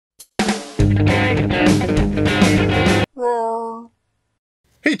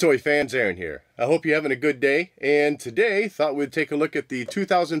Hey toy fans, Aaron here. I hope you're having a good day, and today thought we'd take a look at the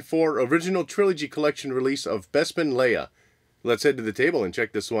 2004 original Trilogy Collection release of Bespin Leia. Let's head to the table and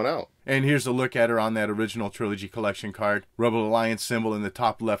check this one out. And here's a look at her on that original Trilogy Collection card. Rebel Alliance symbol in the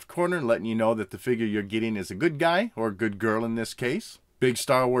top left corner, letting you know that the figure you're getting is a good guy, or good girl in this case. Big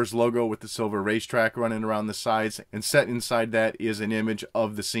Star Wars logo with the silver racetrack running around the sides, and set inside that is an image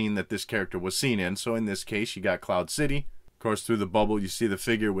of the scene that this character was seen in. So in this case, you got Cloud City. Of course, through the bubble, you see the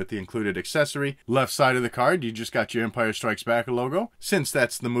figure with the included accessory. Left side of the card, you just got your Empire Strikes Back logo, since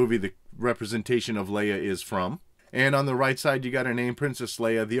that's the movie the representation of Leia is from. And on the right side, you got her name, Princess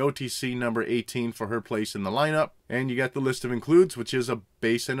Leia, the OTC number 18 for her place in the lineup. And you got the list of includes, which is a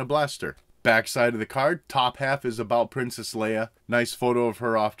base and a blaster. Back side of the card, top half is about Princess Leia. Nice photo of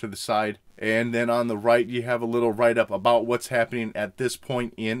her off to the side. And then on the right, you have a little write-up about what's happening at this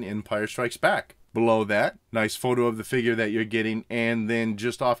point in Empire Strikes Back. Below that, nice photo of the figure that you're getting, and then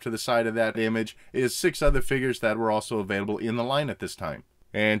just off to the side of that image is 6 other figures that were also available in the line at this time.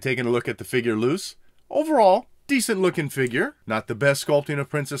 And taking a look at the figure loose, overall, decent looking figure. Not the best sculpting of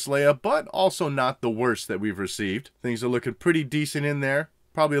Princess Leia, but also not the worst that we've received. Things are looking pretty decent in there.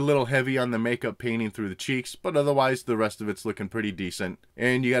 Probably a little heavy on the makeup painting through the cheeks, but otherwise the rest of it's looking pretty decent.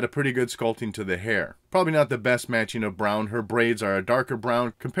 And you got a pretty good sculpting to the hair. Probably not the best matching of brown. Her braids are a darker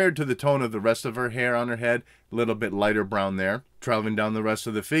brown compared to the tone of the rest of her hair on her head. A little bit lighter brown there. Traveling down the rest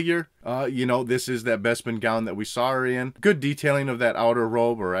of the figure, you know, this is that Bespin gown that we saw her in. Good detailing of that outer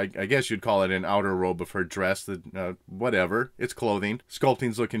robe, or I guess you'd call it an outer robe of her dress. Whatever, it's clothing.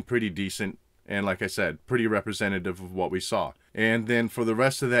 Sculpting's looking pretty decent. And like I said, pretty representative of what we saw. And then for the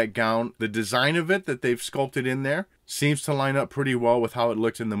rest of that gown, the design of it that they've sculpted in there seems to line up pretty well with how it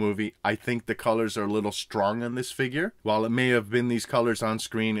looked in the movie. I think the colors are a little strong on this figure. While it may have been these colors on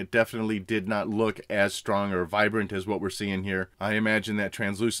screen, it definitely did not look as strong or vibrant as what we're seeing here. I imagine that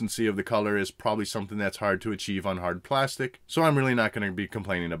translucency of the color is probably something that's hard to achieve on hard plastic. So I'm really not going to be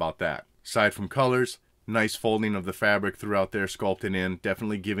complaining about that. Aside from colors, nice folding of the fabric throughout there, sculpted in,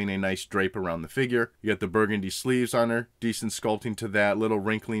 definitely giving a nice drape around the figure. You got the burgundy sleeves on her, decent sculpting to that, little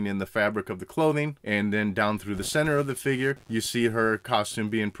wrinkling in the fabric of the clothing, and then down through the center of the figure, you see her costume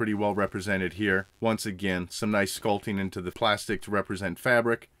being pretty well represented here. Once again, some nice sculpting into the plastic to represent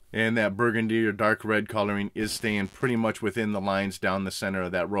fabric. And that burgundy or dark red coloring is staying pretty much within the lines down the center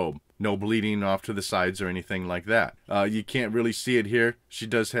of that robe. No bleeding off to the sides or anything like that. You can't really see it here. She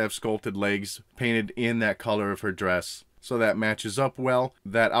does have sculpted legs painted in that color of her dress, so that matches up well.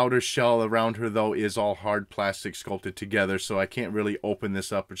 That outer shell around her, though, is all hard plastic sculpted together, so I can't really open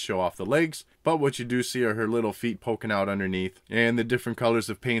this up and show off the legs. But what you do see are her little feet poking out underneath. And the different colors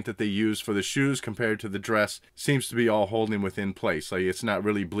of paint that they use for the shoes compared to the dress seems to be all holding within place. Like, it's not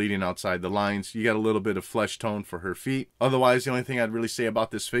really bleeding outside the lines. You got a little bit of flesh tone for her feet. Otherwise, the only thing I'd really say about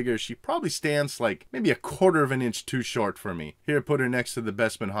this figure is she probably stands like maybe a 1/4 of an inch too short for me. Here, put her next to the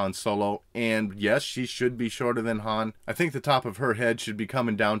Bespin Han Solo. And yes, she should be shorter than Han. I think the top of her head should be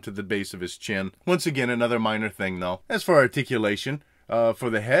coming down to the base of his chin. Once again, another minor thing though. As for articulation, for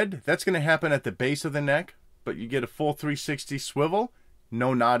the head, that's going to happen at the base of the neck, but you get a full 360 swivel.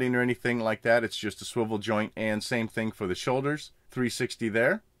 No nodding or anything like that. It's just a swivel joint, and same thing for the shoulders. 360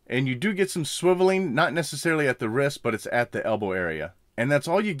 there. And you do get some swiveling, not necessarily at the wrist, but it's at the elbow area. And that's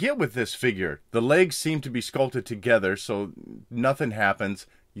all you get with this figure. The legs seem to be sculpted together, so nothing happens.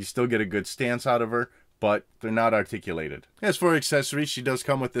 You still get a good stance out of her, but they're not articulated. As for accessories, she does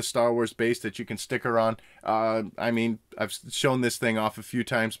come with this Star Wars base that you can stick her on. I mean, I've shown this thing off a few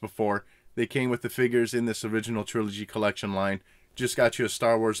times before. They came with the figures in this original Trilogy Collection line. Just got you a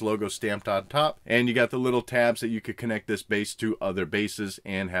Star Wars logo stamped on top, and you got the little tabs that you could connect this base to other bases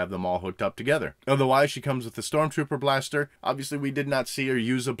and have them all hooked up together. Otherwise, she comes with the Stormtrooper blaster. Obviously, we did not see her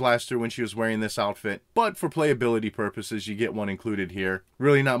use a blaster when she was wearing this outfit, but for playability purposes, you get one included here.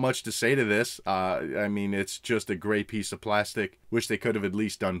 Really not much to say to this. I mean, it's just a gray piece of plastic. Wish they could have at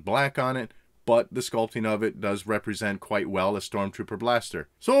least done black on it, but the sculpting of it does represent quite well a Stormtrooper blaster.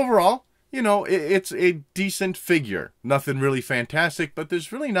 So overall, you know, it's a decent figure. Nothing really fantastic, but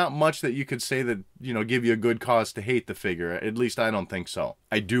there's really not much that you could say that, you know, give you a good cause to hate the figure. At least I don't think so.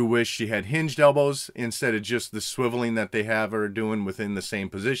 I do wish she had hinged elbows instead of just the swiveling that they have her doing within the same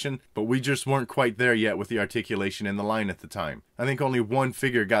position, but we just weren't quite there yet with the articulation in the line at the time. I think only one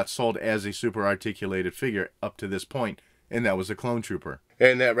figure got sold as a super articulated figure up to this point, and that was a Clone Trooper.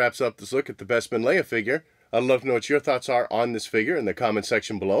 And that wraps up this look at the Bespin Leia figure. I'd love to know what your thoughts are on this figure in the comment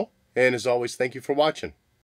section below. And as always, thank you for watching.